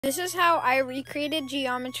This is how I recreated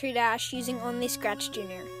Geometry Dash using only Scratch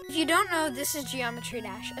Jr. If you don't know, this is Geometry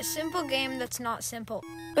Dash, a simple game that's not simple.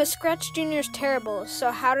 But Scratch Jr. is terrible, so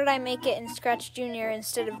how did I make it in Scratch Jr.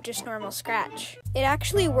 instead of just normal Scratch? It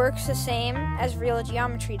actually works the same as real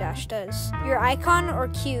Geometry Dash does. Your icon or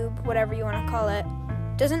cube, whatever you want to call it,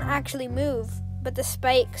 doesn't actually move, but the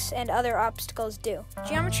spikes and other obstacles do.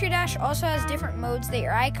 Geometry Dash also has different modes that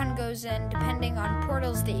your icon goes in depending on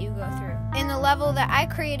portals that you go through. In the level that I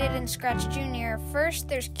created in Scratch Jr., first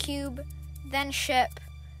there's cube, then ship,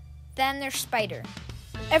 then there's spider.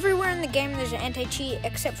 Everywhere in the game there's an anti-cheat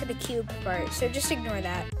except for the cube part, so just ignore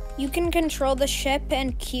that. You can control the ship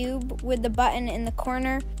and cube with the button in the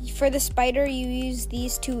corner. For the spider, you use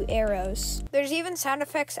these two arrows. There's even sound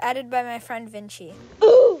effects added by my friend Vinchy.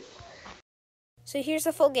 So here's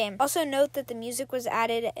the full game. Also note that the music was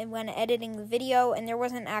added when editing the video and there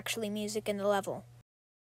wasn't actually music in the level.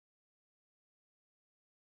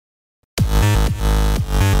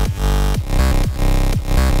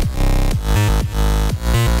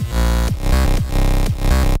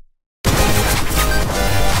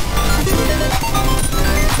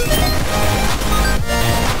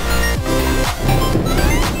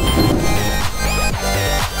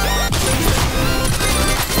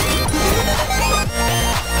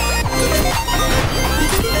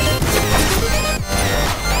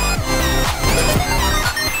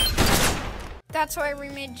 That's how I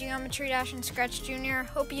remade Geometry Dash in Scratch Jr.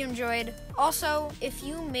 Hope you enjoyed. Also, if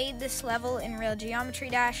you made this level in real Geometry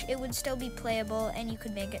Dash, it would still be playable and you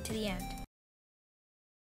could make it to the end.